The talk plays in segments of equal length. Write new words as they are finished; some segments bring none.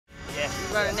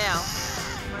Running now.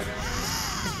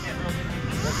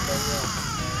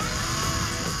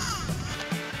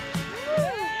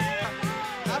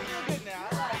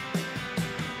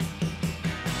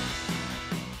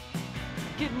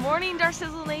 Good morning,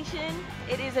 Darcizzle Nation.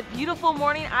 It is a beautiful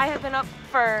morning. I have been up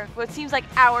for what seems like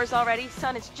hours already.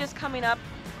 Sun is just coming up.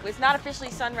 It's not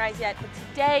officially sunrise yet, but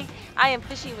today I am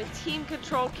fishing with Team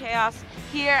Controlled Chaos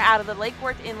here out of the Lake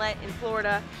Worth Inlet in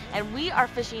Florida, and we are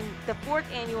fishing the 4th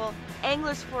annual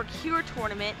Anglers for Cure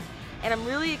tournament, and I'm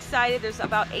really excited. There's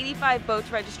about 85 boats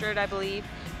registered, I believe.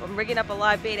 I'm rigging up a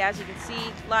live bait, as you can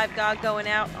see, live gog going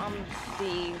out on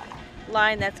the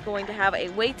line that's going to have a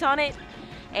weight on it,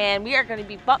 and we are going to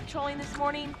be buck trolling this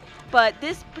morning. But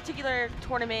this particular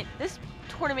tournament,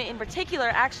 in particular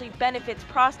actually benefits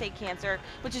prostate cancer,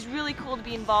 which is really cool to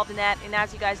be involved in that. And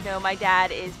as you guys know, my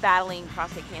dad is battling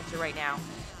prostate cancer right now.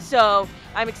 So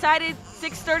I'm excited.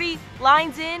 6:30,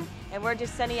 lines in, and we're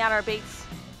just sending out our baits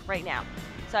right now.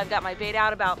 So I've got my bait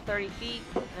out about 30 feet,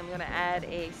 and I'm gonna add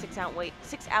a 6 ounce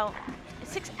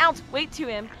weight to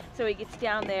him so he gets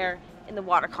down there in the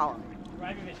water column.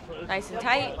 Nice and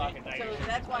tight,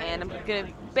 and I'm gonna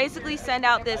basically send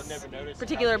out this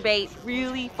particular bait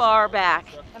really far back,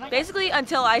 basically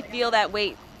until I feel that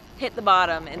weight hit the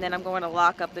bottom, and then I'm going to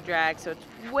lock up the drag so it's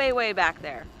way back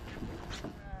there.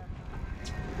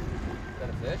 Is that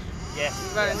a fish? Yes.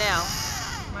 He's running now.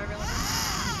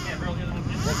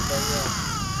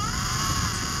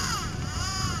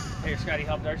 Here, Scotty,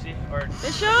 help Darcy. Or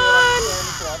fish on!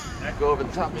 Go over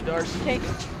the top of me, Darcy. Okay.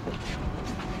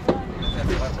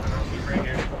 right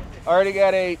here. Already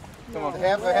got 8. Come on.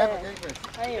 Half a kingfish.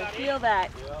 I didn't even feel that.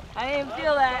 I didn't even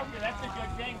feel that. That's a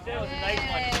good thing, too. It's a nice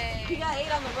one. He got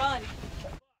 8 on the run.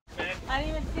 I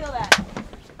didn't even feel that.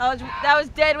 That was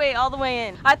dead weight all the way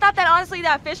in. I thought that honestly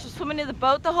that fish was swimming in the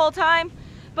boat the whole time,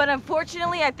 but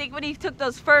unfortunately I think when he took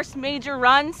those first major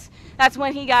runs, that's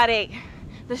when he got 8.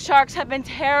 The sharks have been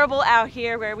terrible out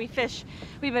here where we've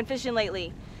been fishing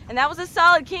lately. And that was a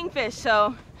solid kingfish,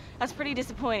 so that's pretty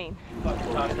disappointing.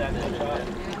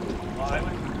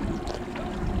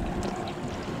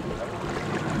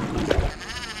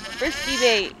 Frisky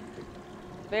bait.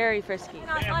 Very frisky.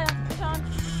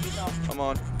 Come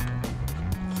on.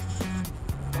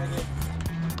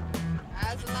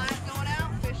 As the line's going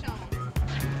out, fish on.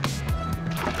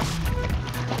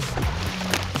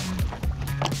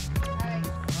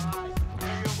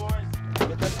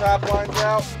 Get the top lines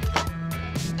out.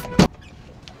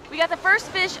 We got the first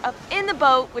fish up in the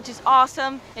boat, which is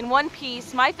awesome, in one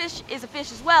piece. My fish is a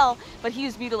fish as well, but he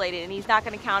was mutilated and he's not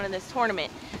going to count in this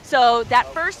tournament. So that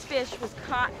first fish was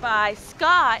caught by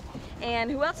Scott,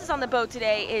 and who else is on the boat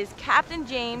today is Captain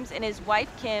James and his wife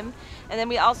Kim, and then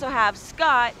we also have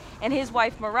Scott and his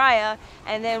wife Mariah,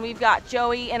 and then we've got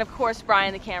Joey and of course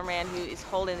Brian the cameraman, who is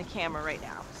holding the camera right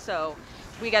now. So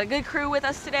we got a good crew with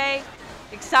us today.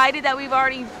 Excited that we've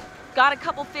already got a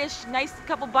couple fish, nice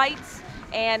couple bites,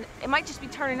 and it might just be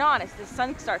turning on as the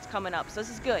sun starts coming up, so this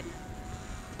is good.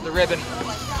 The ribbon.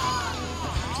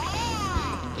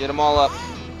 Get them all up.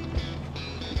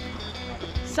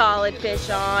 Solid fish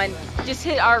on. Just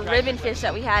hit our ribbon fish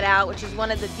that we had out, which is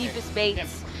one of the deepest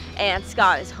baits, and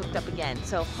Scott is hooked up again.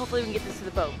 So hopefully we can get this to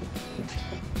the boat.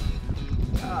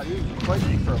 Ah, you can play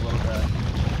me for a little bit.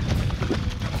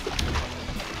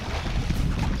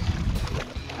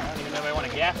 I don't even know if I want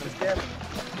to gas him.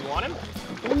 You want him?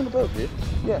 Put him in the boat, dude.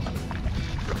 Yeah. I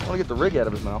want to get the rig out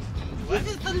of his mouth. This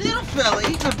is the little fella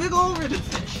eating a big old ribbon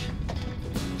fish.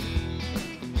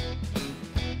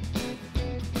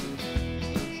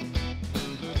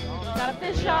 Got a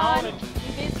fish on. We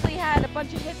basically had a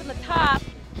bunch of hits on the top.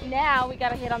 Now we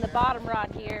got a hit on the bottom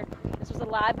rod here. This was a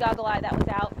live goggle eye that was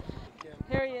out.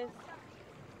 There he is.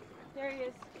 There he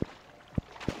is.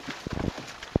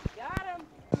 Got him.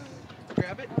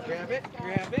 Grab it, grab it,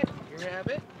 grab it, grab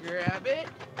it, grab it.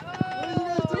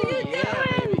 What are you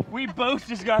doing? We both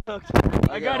just got hooked.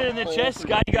 I got it in the chest,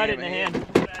 Scotty got it in the hand.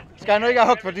 Scott, I know you got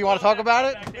hooked, but do you want to talk about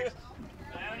it?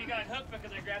 I only got hooked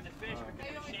because I grabbed the fish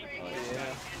because it was shaking.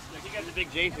 Look, he got the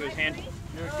big J through his hand.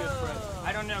 You're a good friend.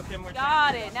 I don't know, Kim.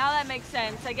 Got it. Now that makes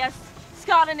sense. I guess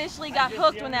Scott initially got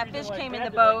hooked when that fish came in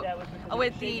the boat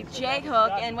with the J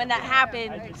hook, and when that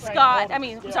happened,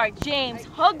 James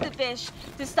hugged the fish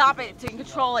to stop it, to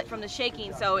control it from the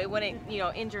shaking, so it wouldn't,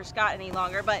 injure Scott any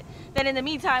longer. But then in the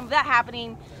meantime, of that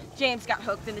happening, James got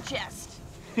hooked in the chest.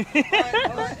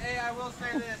 Hey, I will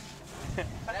say this.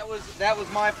 That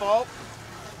was my fault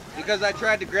because I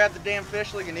tried to grab the damn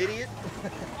fish like an idiot.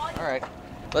 All right,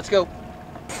 let's go.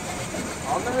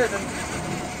 On the ribbon.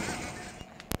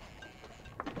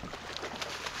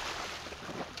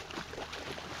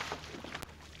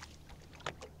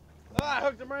 I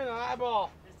hooked him right in the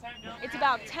eyeball. It's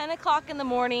about 10 o'clock in the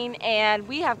morning and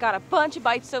we have got a bunch of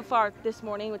bites so far this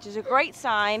morning, which is a great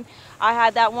sign. I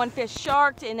had that one fish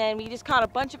sharked and then we just caught a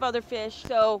bunch of other fish.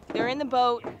 So they're in the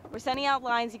boat, we're sending out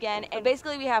lines again, and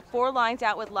basically we have 4 lines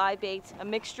out with live baits, a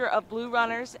mixture of blue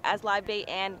runners as live bait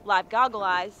and live goggle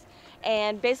eyes.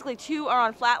 And basically 2 are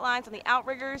on flat lines on the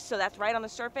outriggers, so that's right on the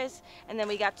surface, and then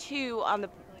we got 2 on the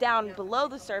down below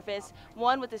the surface,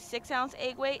 one with a 6-ounce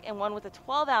egg weight and one with a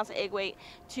 12-ounce egg weight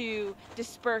to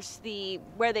disperse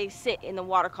where they sit in the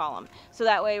water column. So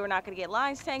that way we're not going to get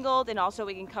lines tangled, and also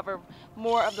we can cover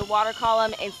more of the water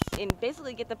column and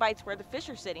basically get the bites where the fish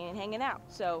are sitting and hanging out.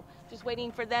 So just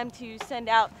waiting for them to send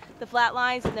out the flat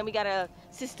lines, and then we got a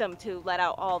system to let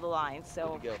out all the lines.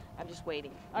 So I'm just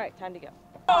waiting. All right, time to go.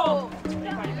 Oh!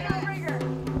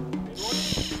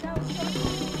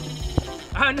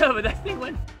 I know, but that thing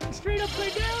went straight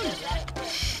upside down.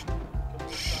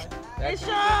 Fish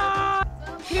on!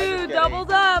 2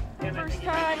 doubled up. First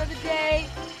time of the day.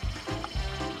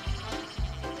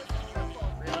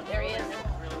 There he is.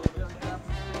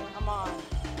 Come on.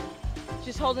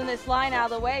 Just holding this line out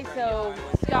of the way so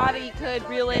Scotty could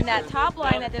reel in that top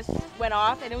line that just went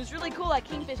off. And it was really cool that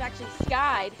Kingfish actually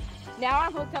skied. Now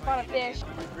I'm hooked up on a fish.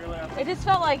 It just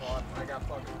felt like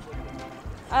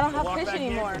I don't have fish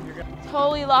anymore.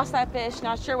 Totally lost that fish.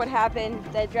 Not sure what happened.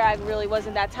 That drag really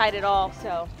wasn't that tight at all,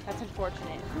 so that's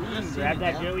unfortunate. Grab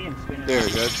that Joey and spin it. There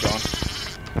he goes, gone.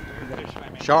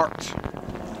 Sharks.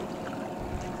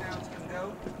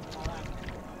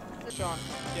 Sean,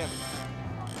 Jim.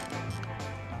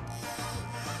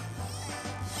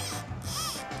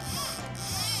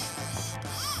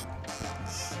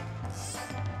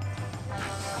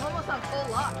 I'm almost on full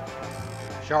lock.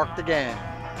 Sharked again.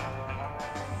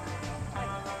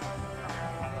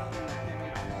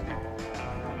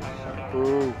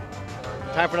 Ooh.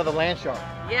 Time for another land shark.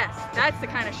 Yes, that's the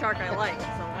kind of shark I like. It's a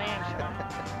land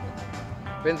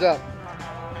shark. Fins up.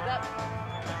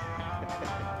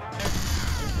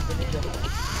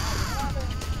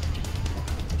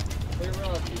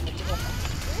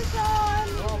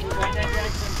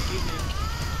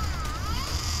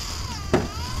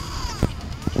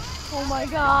 Oh my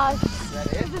gosh.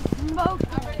 There's a smoke.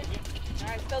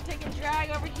 Alright, still taking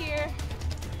drag over here.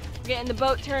 We're getting the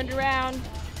boat turned around.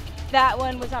 That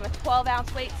one was on a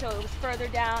 12-ounce weight, so it was further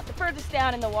down, the furthest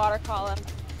down in the water column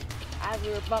as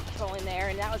we were bump trolling there,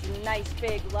 and that was a nice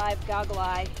big live goggle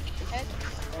eye. Hey,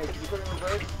 did you put it in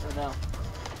reverse or no?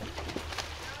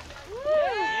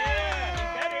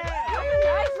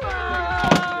 Nice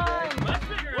one! Much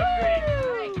bigger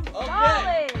upgrade. Okay.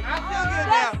 Solid! I feel good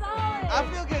now. Solid! I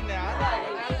feel good now.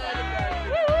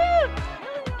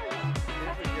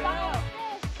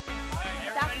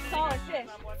 That's a solid fish.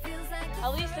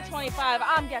 At least a 25,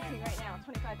 I'm guessing right now,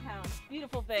 25 pounds.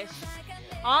 Beautiful fish.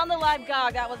 On the live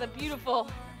gog, that was a beautiful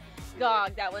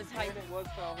gog. That was how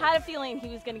had a feeling he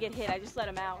was gonna get hit. I just let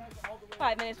him out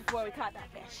 5 minutes before we caught that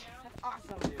fish. That's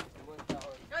awesome.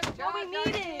 What we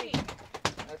needed.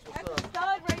 That's what's up.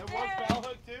 Stud right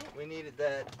there. We needed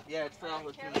that. Yeah, it's foul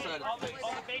hook to the side. All the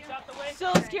baits out the way.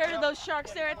 So scared of those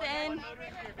sharks there at the end.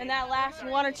 And that last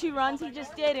 1 or 2 runs he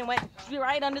just did and went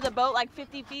right under the boat like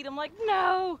 50 feet. I'm like,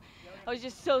 no. I was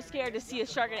just so scared to see a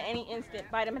shark at any instant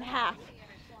bite him in half.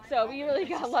 So we really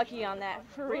got lucky on that,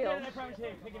 for real.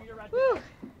 Woo.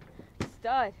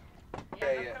 Stud.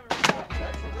 Yeah.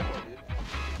 That's a good one, dude.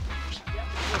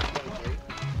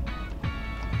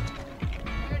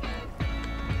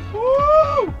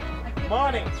 Woo!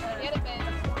 Money.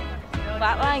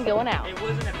 Flat line going out. It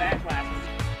wasn't a bad class.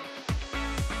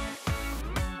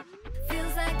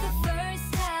 Feels like the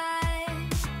first time.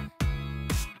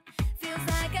 Feels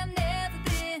like I've never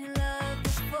been in love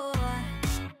before.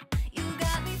 You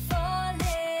got me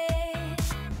falling.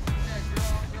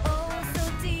 Oh, so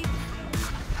deep.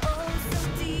 Oh, so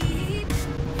deep.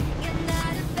 You're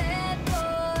not a bad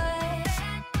boy.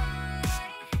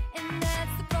 And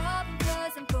that's the problem,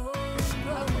 'cause I'm going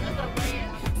broke.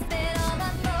 Spend all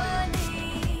my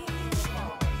money.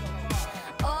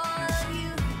 All on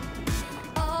you.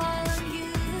 All on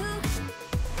you.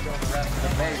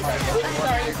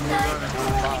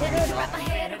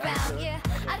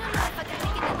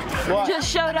 Just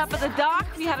showed up at the dock.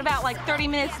 We had about like 30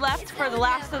 minutes left for the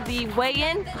last of the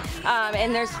weigh-in,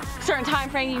 and there's a certain time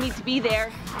frame you need to be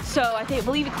there. So I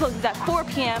believe it closes at 4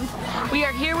 p.m. We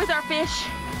are here with our fish,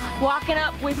 walking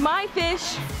up with my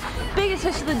fish, biggest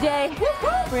fish of the day.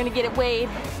 We're gonna get it weighed.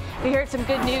 We heard some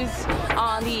good news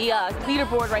on the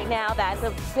leaderboard right now that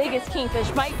the biggest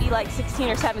kingfish might be like 16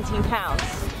 or 17 pounds.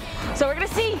 So we're gonna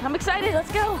see. I'm excited.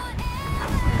 Let's go.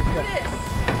 Look at this.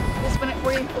 to spin it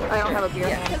for you? I don't have a beer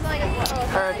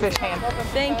hand. Or a fish hand.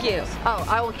 Thank you. Oh,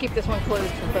 I will keep this one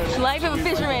closed for photos. Life of a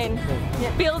fisherman.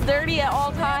 Feel dirty at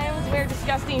all times, wear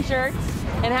disgusting shirts,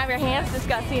 and have your hands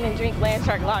disgusting and drink Land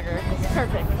Shark Lager. It's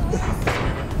perfect.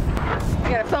 You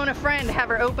gotta phone a friend to have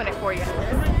her open it for you.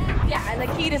 Yeah, and the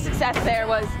key to success there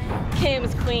was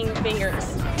Kim's clean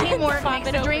fingers. Teamwork makes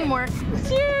the dream work.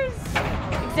 Cheers!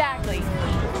 Exactly.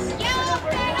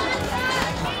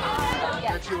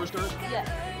 That's yours, Darcy? Yes.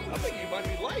 I think you might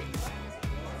be late.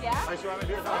 Yeah? I just want to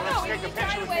do it. No, Let's we take a can picture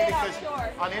try with to me wait because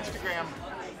offshore. on Instagram,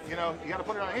 you know, you got to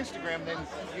put it on Instagram, then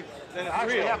you Then it's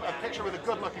actually real. have a picture with a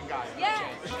good-looking guy. Yeah.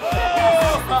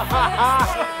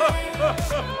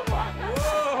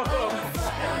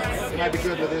 You might be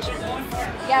good with this one.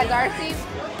 Yeah, Darcy,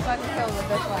 fucking killed with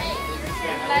this one.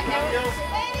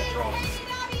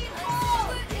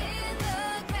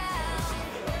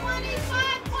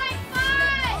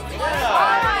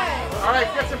 All right,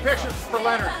 get some pictures for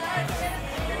Leonard.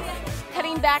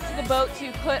 Heading back to the boat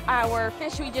to put our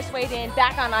fish we just weighed in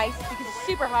back on ice because it's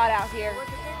super hot out here.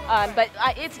 But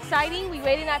it's exciting. We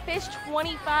weighed in that fish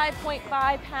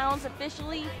 25.5 pounds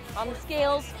officially on the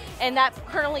scales, and that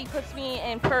currently puts me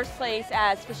in first place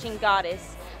as fishing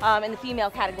goddess in the female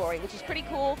category, which is pretty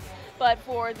cool. But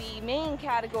for the main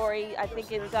category, I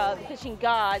think it's the fishing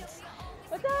gods.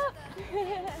 What's up?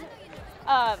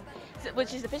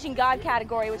 Which is the fishing god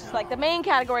category, which is like the main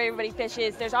category everybody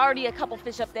fishes. There's already a couple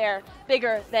fish up there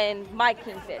bigger than my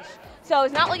kingfish. So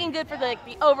it's not looking good for the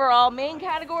overall main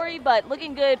category, but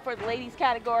looking good for the ladies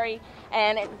category,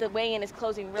 and the weigh-in is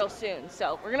closing real soon.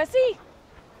 So we're gonna see.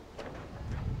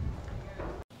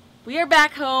 We are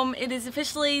back home. It is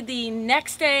officially the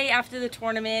next day after the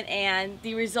tournament, and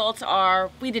the results are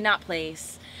we did not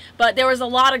place. But there was a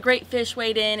lot of great fish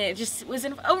weighed in. It just was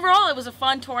overall it was a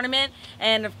fun tournament,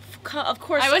 and of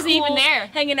course I wasn't even there.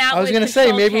 Hanging out. I was with going to say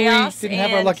Controlled maybe we Chaos didn't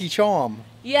have our and- lucky charm.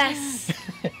 Yes.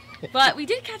 But we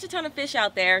did catch a ton of fish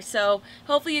out there, so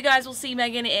hopefully you guys will see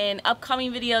Megan in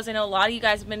upcoming videos. I know a lot of you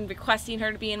guys have been requesting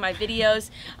her to be in my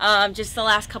videos. Just the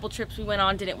last couple trips we went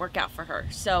on didn't work out for her.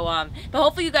 So, but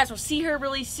hopefully you guys will see her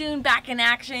really soon back in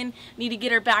action. Need to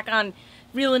get her back on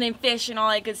reeling in fish and all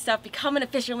that good stuff, becoming a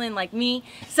fisherman like me.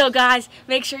 So guys,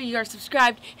 make sure you are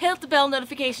subscribed, hit the bell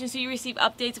notification so you receive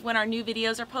updates of when our new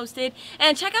videos are posted,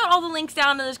 and check out all the links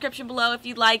down in the description below if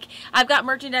you'd like. I've got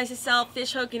merchandise to sell,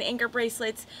 fish hook and anchor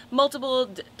bracelets, multiple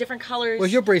different colors.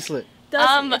 Where's your bracelet?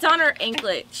 It's on her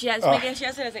anklet. She has Megan, she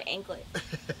has it as an anklet.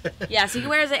 Yeah, so you can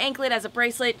wear it as an anklet, as a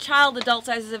bracelet. Child, adult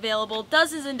size is available.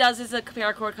 Dozens and dozens of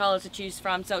paracord colors to choose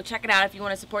from. So check it out if you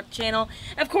want to support the channel.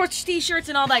 And of course, t-shirts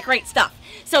and all that great stuff.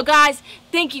 So guys,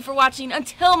 thank you for watching.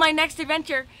 Until my next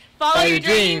adventure, follow your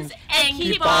dreams and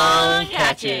keep on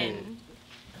catching.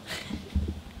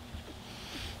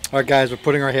 All right, guys, we're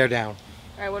putting our hair down.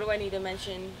 All right, what do I need to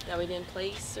mention? That we didn't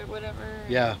place or whatever?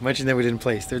 Yeah, mention that we didn't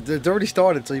place. They're already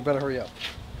started, so you better hurry up.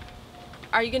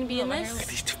 Are you going to be in Look at this?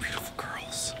 these two beautiful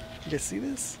girls. You guys see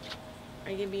this? Are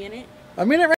you going to be in it? I'm in it right